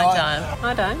don't. I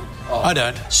don't. I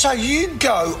don't. So you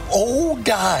go all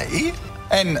day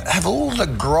and have all the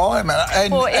grime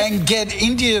and get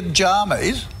into your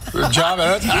jammies,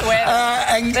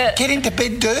 and get into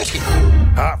bed dirty.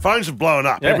 Phones have blown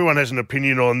up. Yeah. Everyone has an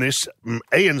opinion on this.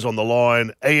 Ian's on the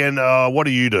line. Ian, what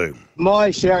do you do?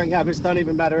 My showering habits don't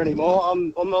even matter anymore.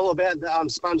 I'm all about the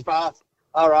sponge bath.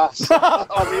 Or us.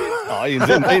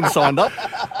 Ian's signed up.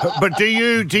 But do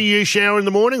you shower in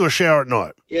the morning or shower at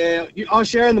night? Yeah, I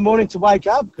shower in the morning to wake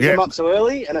up because I'm up so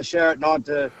early, and I shower at night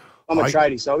to. I'm a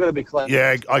tradie, so I've got to be clean.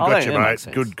 Yeah, I got you, mate.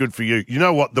 Good for you. You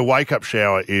know what? The wake-up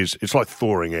shower is, it's like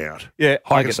thawing out. Yeah,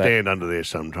 I get can that. stand under there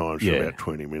sometimes for about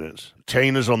 20 minutes.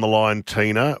 Tina's on the line.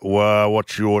 Tina,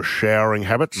 what's your showering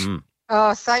habits?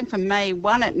 Oh, same for me.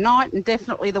 One at night and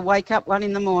definitely the wake-up one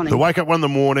in the morning. The wake-up one in the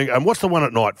morning. And what's the one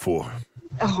at night for?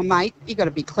 Oh, mate, you got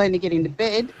to be clean to get into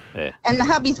bed. Yeah. And the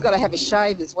hubby's got to have a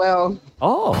shave as well.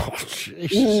 Oh,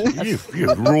 Jesus.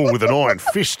 You rule with an iron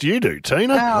fist, you do,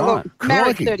 Tina. Oh, look,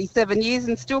 married Crikey. 37 years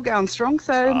and still going strong,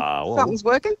 so something's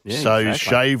working. So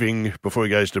shaving before he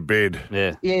goes to bed.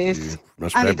 Yeah. Yes.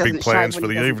 Must Only have big doesn't plans shave for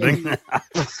when the he doesn't evening.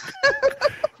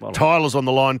 get Tyler's on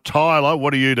the line. Tyler,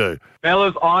 what do you do?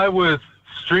 Fellas, I was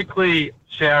strictly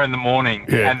shower in the morning,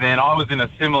 and then I was in a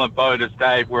similar boat as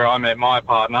Dave where I met my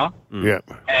partner, Yeah.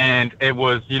 and it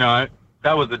was,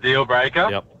 that was a deal breaker.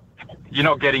 Yep. You're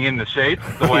not getting in the sheets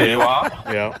the way you are.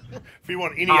 Yeah. If you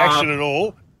want any action at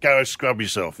all, go scrub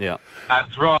yourself. Yeah.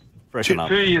 That's right. Freshen up.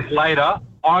 2 years later,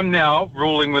 I'm now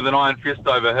ruling with an iron fist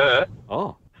over her.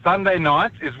 Oh. Sunday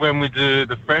nights is when we do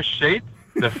the fresh sheets,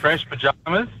 the fresh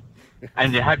pajamas,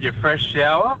 and you have your fresh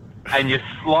shower, and you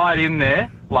slide in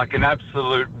there like an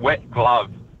absolute wet glove.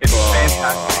 It's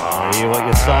fantastic. I hear what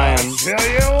you're saying.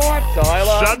 Tell you what,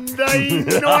 Tyler.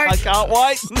 Sunday night. I can't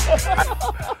wait.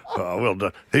 Oh, well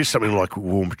done. There's something like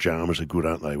warm pajamas are good,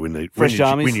 aren't they? When Fresh your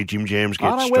jammies? when your gym jams get I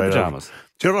don't straight wear over. pajamas.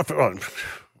 Do you know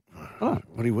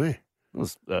what do you wear? It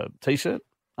was T-shirt,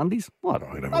 undies. What?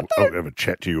 I'll have a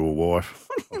chat to your wife.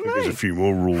 I think there's a few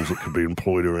more rules that could be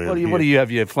employed around What do here. you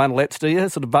have? Your flannelettes, do you?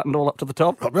 Sort of buttoned all up to the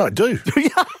top? I do. Do you?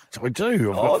 I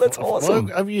do. Oh, that's awesome.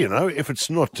 Well, if it's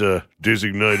not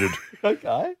designated.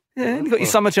 Okay. Yeah, and you got your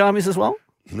summer jammies as well?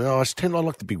 No, I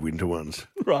like the big winter ones.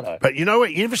 Righto. But you know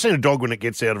what? You ever seen a dog when it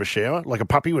gets out of a shower? Like a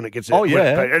puppy when it gets out? Oh,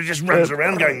 yeah. It just runs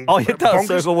around going Oh, it does, bonkers.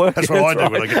 circle work. That's what I That's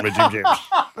do when I right. get my gym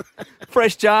jams.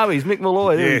 Fresh jammies, Mick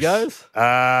Malloy. There he Yes.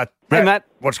 goes. Hey, Matt.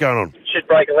 What's going on? Should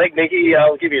break a leg, Nicky.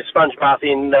 I'll give you a sponge bath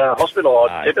in hospital,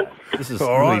 I'd tip it. This is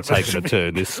All really right. taking a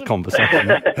turn, this conversation.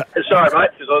 Sorry, mate,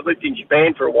 because I lived in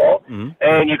Japan for a while,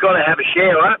 and you've got to have a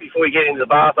shower before you get into the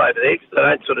bath over there, because they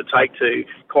don't sort of take too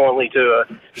kindly to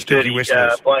a dirty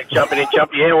bloke jumping in.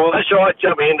 Well, that's right,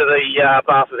 jumping into the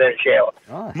bath without a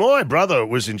shower. My brother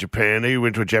was in Japan. He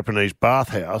went to a Japanese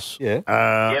bathhouse. Yeah.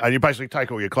 And you basically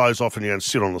take all your clothes off and you go and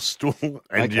sit on a stool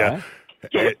and Okay.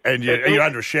 you're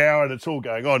under a shower and it's all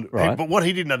going on. Right. But what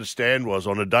he didn't understand was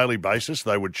on a daily basis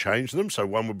they would change them. So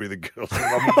one would be the girls and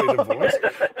one would be the boys.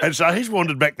 And so he's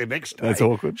wandered back the next day. That's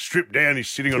awkward. Stripped down. He's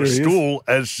sitting on There a he is. stool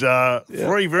as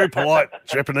three very polite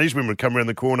Japanese women come around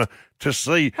the corner to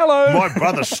see Hello. my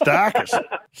brother Starkus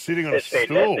sitting on a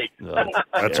stool.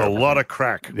 That's a lot of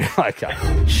crack.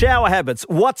 Okay. Shower habits.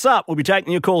 What's up? We'll be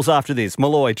taking your calls after this.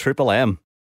 Malloy, Triple M.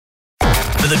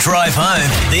 For the drive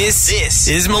home, this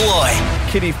is Malloy.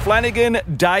 Kitty Flanagan,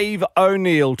 Dave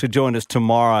O'Neill to join us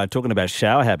tomorrow, talking about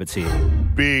shower habits here.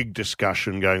 Big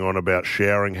discussion going on about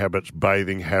showering habits,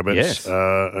 bathing habits, Yes.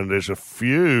 and there's a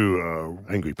few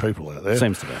angry people out there.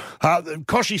 Seems to be.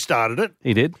 Koshy started it.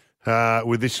 He did.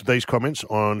 With these comments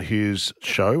on his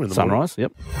show in the morning. Sunrise,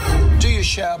 yep. Do you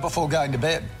shower before going to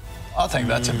bed? I think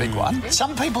that's a big one.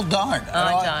 Some people don't.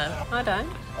 I don't.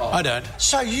 I don't.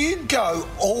 So you go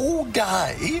all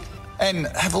day and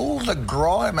have all the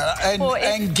grime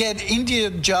and get into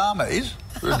your jammies,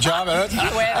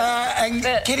 and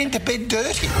get into bed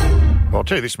dirty. I'll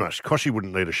tell you this much: Koshy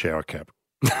wouldn't need a shower cap.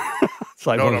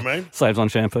 Saves Know on, what I mean? Saves on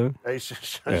shampoo. He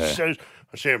says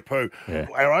shampoo. Yeah.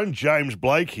 Our own James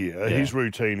Blake here, his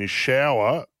routine is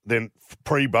shower, then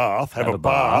pre-bath, have a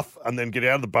bath, and then get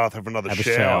out of the bath, have another Have a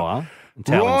shower. shower. and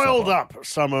towelling riled stuff up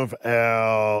some of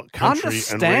our country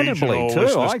and Understandably, regional too,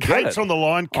 listeners. I get Kate's it. on the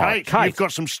line. Oh, Kate, Kate. you've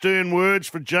got some stern words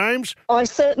for James. I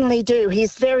certainly do.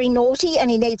 He's very naughty and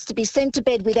he needs to be sent to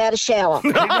bed without a shower.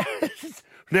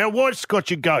 Now, what's got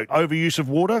your goat? Overuse of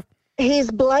water?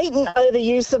 His blatant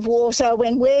overuse of water.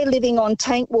 When we're living on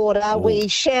tank water, we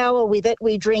shower with it,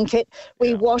 we drink it,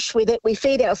 we wash with it, we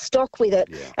feed our stock with it,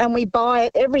 and we buy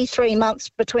it every 3 months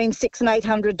between $600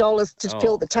 and $800 to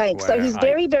fill the tank. So wow. he's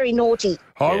very, very naughty.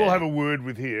 I will have a word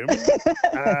with him.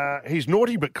 He's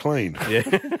naughty but clean.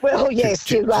 Well, yes,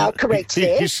 you are correct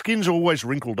there. His skin's always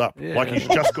wrinkled up, like he's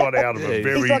just got out of a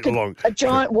very He's like long... a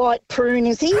giant white prune,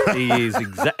 is he? He is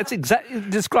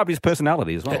describe his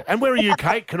personality as well. And where are you,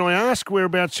 Kate? Can I ask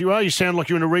whereabouts you are? You sound like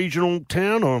you're in a regional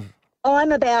town, or...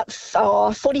 I'm about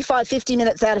 45, 50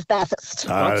 minutes out of Bathurst.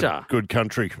 Good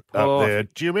country up there.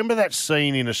 Do you remember that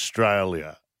scene in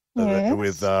Australia Yes.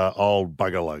 with old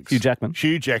Bugger Lugs? Hugh Jackman.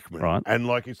 Hugh Jackman. Right. And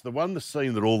it's the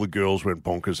scene that all the girls went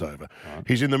bonkers over. Right.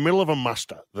 He's in the middle of a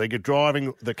muster. They get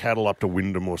driving the cattle up to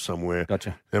Wyndham or somewhere.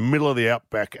 Gotcha. In the middle of the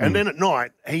outback. And then at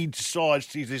night, he decides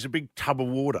there's a big tub of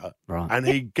water. Right. And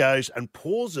he goes and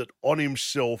pours it on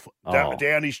himself,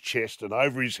 down his chest and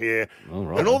over his hair.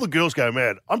 All And all the girls go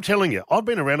mad. I'm telling you, I've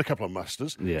been around a couple of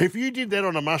musters. Yeah. If you did that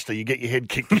on a muster, you get your head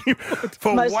kicked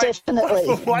for Most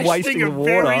definitely. for wasting a the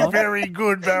very, water. very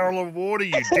good barrel of water,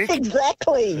 you dick.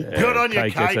 Exactly. Good on you,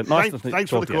 Kate gets Kate. it. Nice Thanks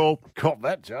to for the talk to you. call. Cop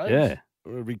that, James.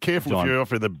 Yeah. Be careful John. if you're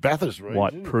off in the Bathurst region.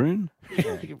 White prune.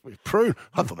 Prune.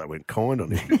 I thought that went kind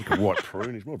on him. White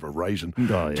prune. He's more of a raisin.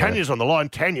 Oh, yeah. Tanya's on the line.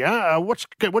 Tanya, what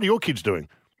are your kids doing?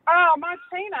 Oh, my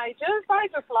teenagers, they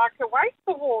just like to waste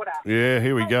the water. Yeah,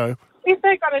 here we go. If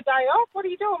they've got a day off, what are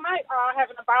you doing, mate? Oh,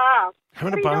 having a bath.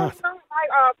 Having what a are you bath. doing, mate?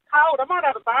 Oh, it's cold. I might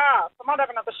have a bath. I might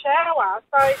have another shower.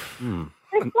 So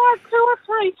it's like 2 or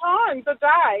 3 times a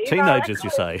day. Teenagers, you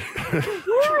say?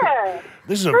 Yeah.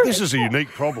 This is a unique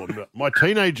problem. My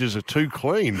teenagers are too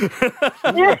clean.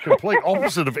 The complete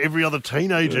opposite of every other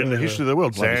teenager in the history of the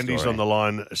world. Lovely Sandy's story. on the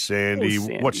line. Sandy, Oh,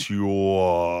 Sandy. what's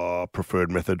your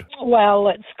preferred method? Well,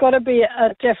 it's got to be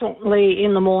definitely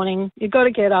in the morning. You've got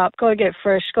to get up, got to get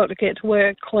fresh, got to get to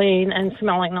work clean and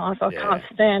smelling nice. I can't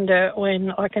stand it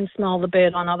when I can smell the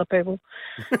bed on other people.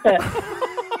 But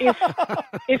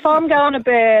if I'm going to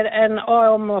bed and I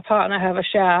or my partner have a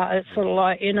shower, it's sort of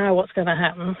like, you know what's going to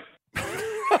happen.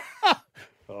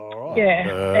 All right.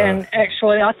 Yeah, and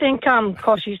actually, I think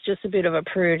Koshy's just a bit of a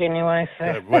prude anyway.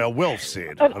 So well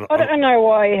said. I don't know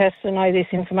why he has to know this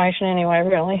information anyway,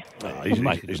 really.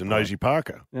 He's a nosy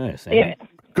Parker. Yeah, Sandy. Yeah.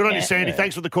 Good on you, Sandy.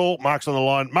 Thanks for the call. Mark's on the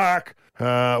line. Mark,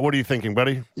 what are you thinking,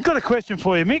 buddy? Got a question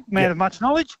for you, Mick, man of much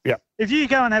knowledge. Yeah. If you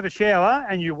go and have a shower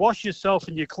and you wash yourself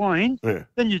and you clean, Yeah.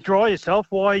 then you dry yourself,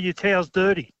 why are your towels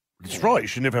dirty? That's right. You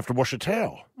should never have to wash a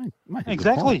towel.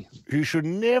 Exactly. You should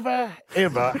never,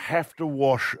 ever have to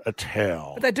wash a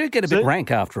towel. But they do get a bit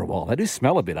rank after a while. They do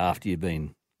smell a bit after you've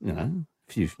been,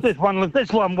 That's one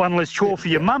less chore for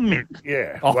your mum, Mick.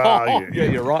 Yeah. Oh, Well, yeah,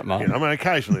 you're right, Mum. I mean,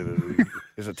 occasionally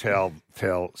there's a towel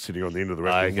sitting on the end of the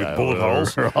rest with bullet well,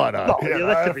 holes. right, Oh, yeah,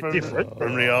 that's a bit different.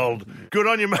 From the old. Good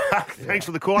on you, Mark. Thanks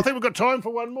for the call. I think we've got time for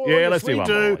one more. Yeah, Yes, let's do we one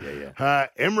do. more.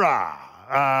 Emra.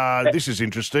 This is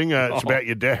interesting. It's about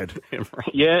your dad.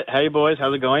 Yeah, hey boys,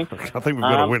 how's it going? I think we've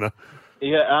got a winner.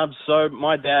 Yeah, so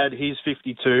my dad, he's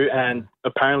 52, and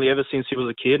apparently ever since he was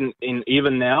a kid, and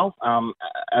even now,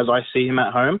 as I see him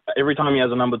at home, every time he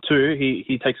has a number 2,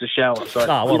 he takes a shower. So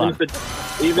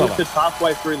even if it's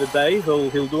halfway through the day, he'll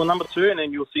do a number 2, and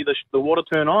then you'll see the water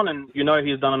turn on, and you know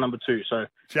he's done a number 2. So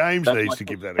James that's needs my- to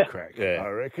give that a crack. Yeah, I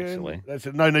reckon. absolutely. That's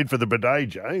it. No need for the bidet,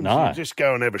 James. No. You just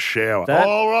go and have a shower. That-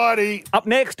 All righty. Up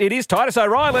next, it is Titus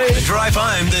O'Reilly. A drive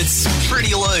home that's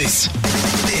pretty loose.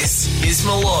 This is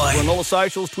Malloy. We're on all the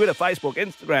socials, Twitter, Facebook,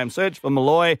 Instagram. Search for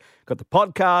Malloy. Got the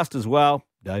podcast as well,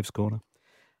 Dave's Corner.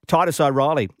 Titus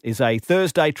O'Reilly is a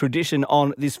Thursday tradition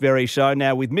on this very show.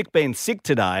 Now, with Mick being sick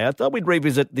today, I thought we'd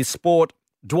revisit this sport,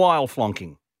 Dwyle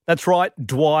flonking. That's right,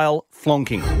 Dwyle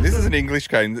flonking. This is an English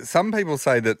game. Some people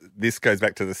say that this goes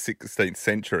back to the 16th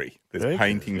century. There's Okay,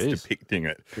 paintings it is. depicting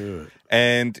it. Good.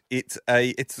 And it's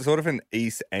sort of an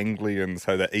East Anglian,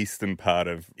 so the eastern part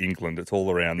of England. It's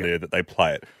all around there that they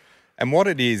play it. And what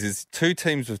it is 2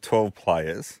 teams of 12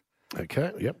 players.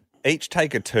 Okay, yep. Each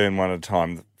take a turn one at a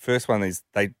time. The first one is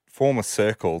they form a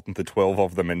circle, the 12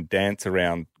 of them, and dance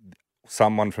around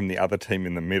someone from the other team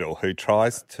in the middle who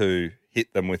tries to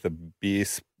hit them with a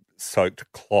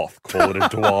beer-soaked cloth, call it a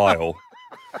dwyle,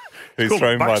 who's Called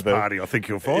thrown a by bucks the party, I think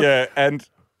you'll find. Yeah, and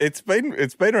it's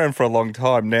been around for a long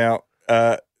time now.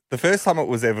 The first time it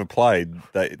was ever played,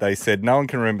 they said no one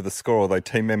can remember the score, although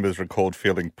team members recalled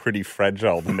feeling pretty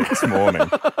fragile the next morning.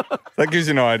 That gives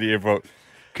you an idea of what...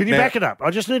 Can you back it up?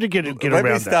 I just need to get around that. Let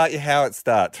me start you how it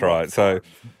starts, right? So,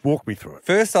 walk me through it.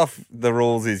 First off, the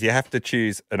rules is you have to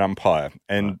choose an umpire,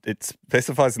 and it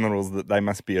specifies in the rules that they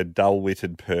must be a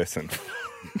dull-witted person.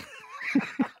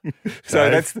 So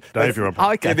Dave, you're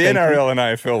umpire. Okay, the NRL and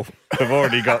AFL have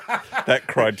already got that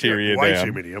criteria Way down.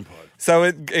 too many umpires. So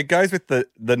it goes with the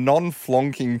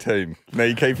non-flonking team. Now,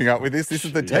 you keeping up with this? This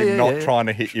is the team trying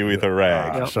to hit you with a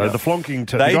rag. So the flonking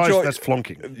team, that's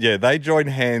flonking. Yeah, they join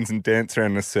hands and dance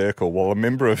around in a circle while a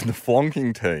member of the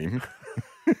flonking team,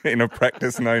 in a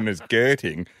practice known as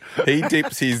gerting, he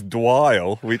dips his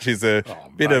dwile, which is a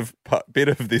bit of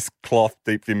this cloth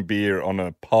dipped in beer on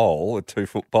a pole, a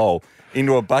 2-foot pole,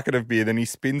 into a bucket of beer. Then he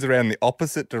spins around the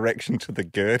opposite direction to the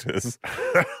girders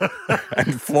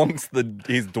and flonks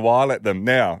his dwile at them.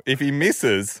 Now, if he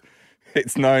misses,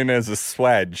 it's known as a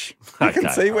swedge. You can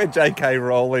see where J.K.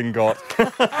 Rowling got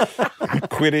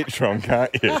Quidditch from,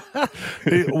 can't you?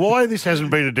 Why this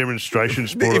hasn't been a demonstration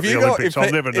sport at the Olympics,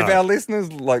 I'll never know. If our listeners,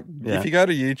 if you go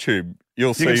to YouTube,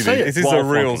 you'll see this. This is a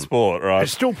real sport, right?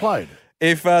 It's still played.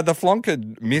 If the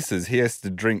flonker misses, he has to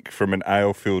drink from an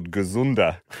ale-filled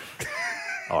Gazunda.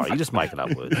 Oh, you're just making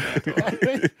up words.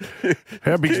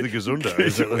 How big's the Gazunda?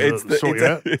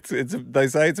 They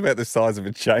say it's about the size of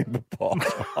a chamber pot.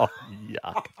 Oh,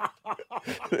 yuck.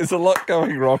 There's a lot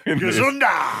going wrong in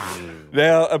Gazunda! this.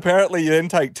 Now, apparently you then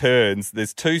take turns.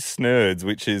 There's 2 snurds,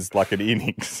 which is like an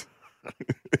innings.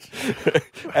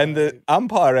 And the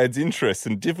umpire adds interest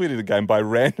and difficulty to the game by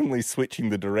randomly switching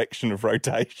the direction of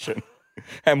rotation,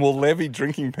 and will levy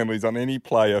drinking penalties on any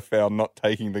player found not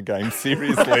taking the game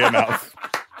seriously enough.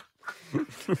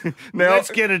 Now,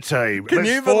 let's get a team.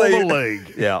 Let's form a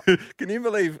league. Yeah. Can you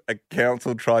believe a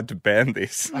council tried to ban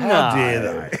this? How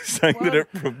dare they? Saying that it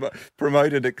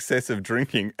promoted excessive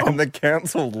drinking, and the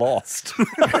council lost.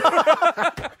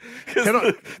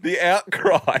 The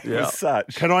outcry was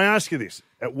such. Can I ask you this?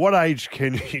 At what age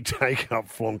can you take up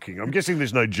flonking? I'm guessing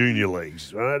there's no junior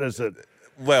leagues, right?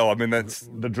 Well, I mean, that's...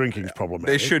 The drinking's problematic.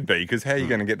 There should be, because how are you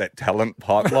going to get that talent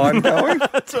pipeline going?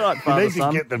 That's right, you need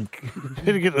to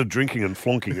get the drinking and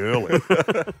flonking early.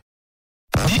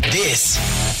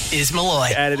 This is Malloy.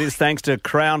 And it is thanks to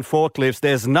Crown Forklifts.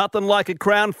 There's nothing like a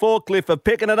Crown forklift for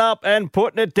picking it up and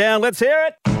putting it down. Let's hear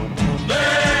it.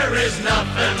 There is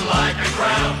nothing like a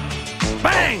Crown.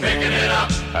 Bang! Picking it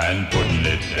up and putting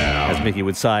it down. As Mickey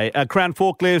would say. Crown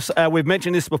Forklifts, we've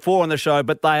mentioned this before on the show,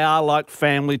 but they are like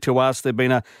family to us. They've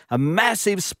been a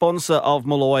massive sponsor of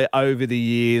Malloy over the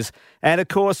years. And, of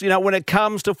course, when it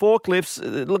comes to forklifts,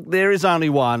 look, there is only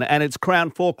one, and it's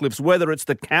Crown Forklifts, whether it's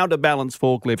the counterbalance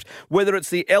forklift, whether it's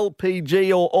the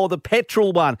LPG or the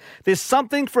petrol one. There's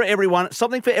something for everyone,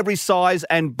 something for every size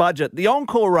and budget. The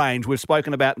Encore range we've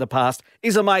spoken about in the past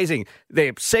is amazing.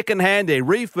 They're second-hand, they're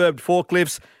refurbed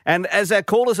forklifts, and as our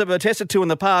callers have attested to in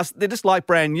the past, they're just like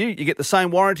brand new. You get the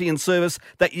same warranty and service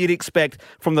that you'd expect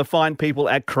from the fine people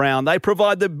at Crown. They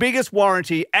provide the biggest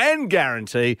warranty and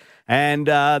guarantee, and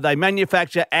they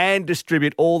manufacture and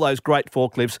distribute all those great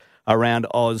forklifts around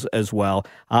Oz as well.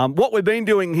 What we've been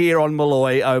doing here on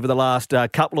Malloy over the last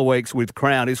couple of weeks with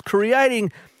Crown is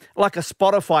creating like a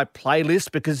Spotify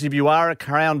playlist, because if you are a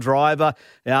Crown driver,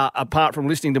 apart from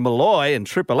listening to Malloy and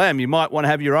Triple M, you might want to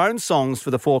have your own songs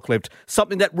for the forklift,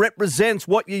 something that represents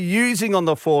what you're using on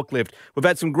the forklift. We've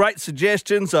had some great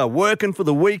suggestions, working for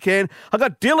the weekend. I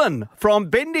got Dylan from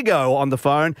Bendigo on the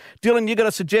phone. Dylan, you got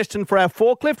a suggestion for our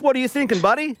forklift? What are you thinking,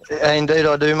 buddy? Indeed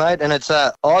I do, mate, and it's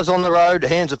eyes on the road,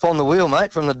 hands upon the wheel,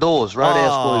 mate, from the Doors,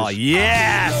 Roadhouse Blues. Oh,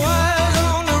 yes!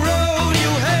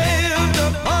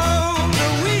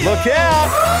 Look out!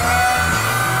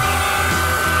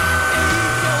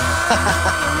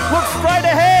 Look straight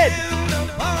ahead!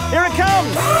 Here it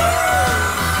comes!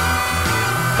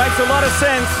 Makes a lot of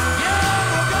sense.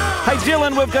 Hey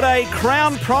Dylan, we've got a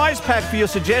Crown prize pack for your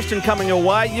suggestion coming your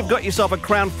way. You've got yourself a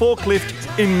Crown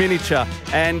forklift in miniature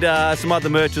and some other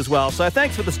merch as well. So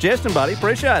thanks for the suggestion, buddy.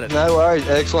 Appreciate it. No worries.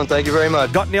 Excellent. Thank you very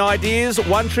much. Got any ideas?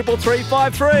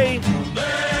 133353.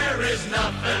 There is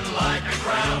nothing like a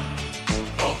Crown.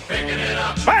 Picking it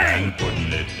up, bang,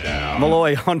 putting it down.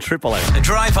 Malloy on Triple M. A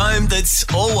drive home that's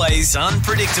always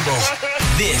unpredictable.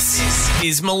 This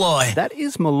is Malloy. That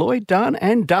is Malloy done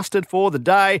and dusted for the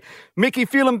day. Mickey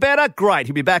feeling better? Great.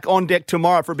 He'll be back on deck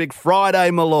tomorrow for a big Friday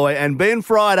Malloy. And Ben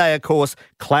Friday, of course,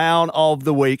 Clown of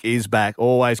the Week is back.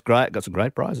 Always great. Got some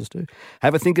great prizes too.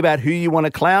 Have a think about who you want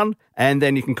to clown, and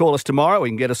then you can call us tomorrow. You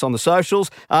can get us on the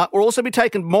socials. We'll also be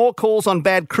taking more calls on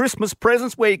bad Christmas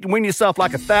presents where you can win yourself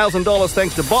like $1,000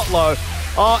 thanks to Botlow.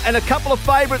 And a couple of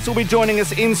favourites will be joining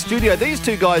us in studio. These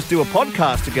two guys do a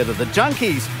podcast together, The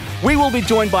Junkies. We will be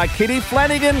joined by Kitty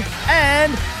Flanagan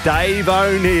and Dave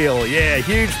O'Neill. Yeah,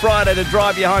 huge Friday to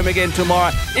drive you home again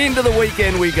tomorrow. Into the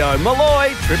weekend we go.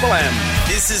 Malloy, Triple M.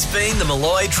 This has been the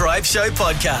Malloy Drive Show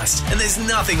podcast, and there's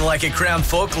nothing like a Crown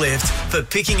forklift for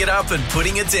picking it up and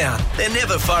putting it down. They're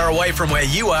never far away from where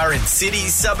you are in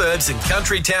cities, suburbs and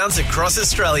country towns across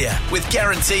Australia with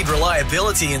guaranteed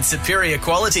reliability and superior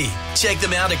quality. Check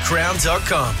them out at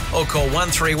crown.com or call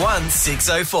 131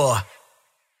 604.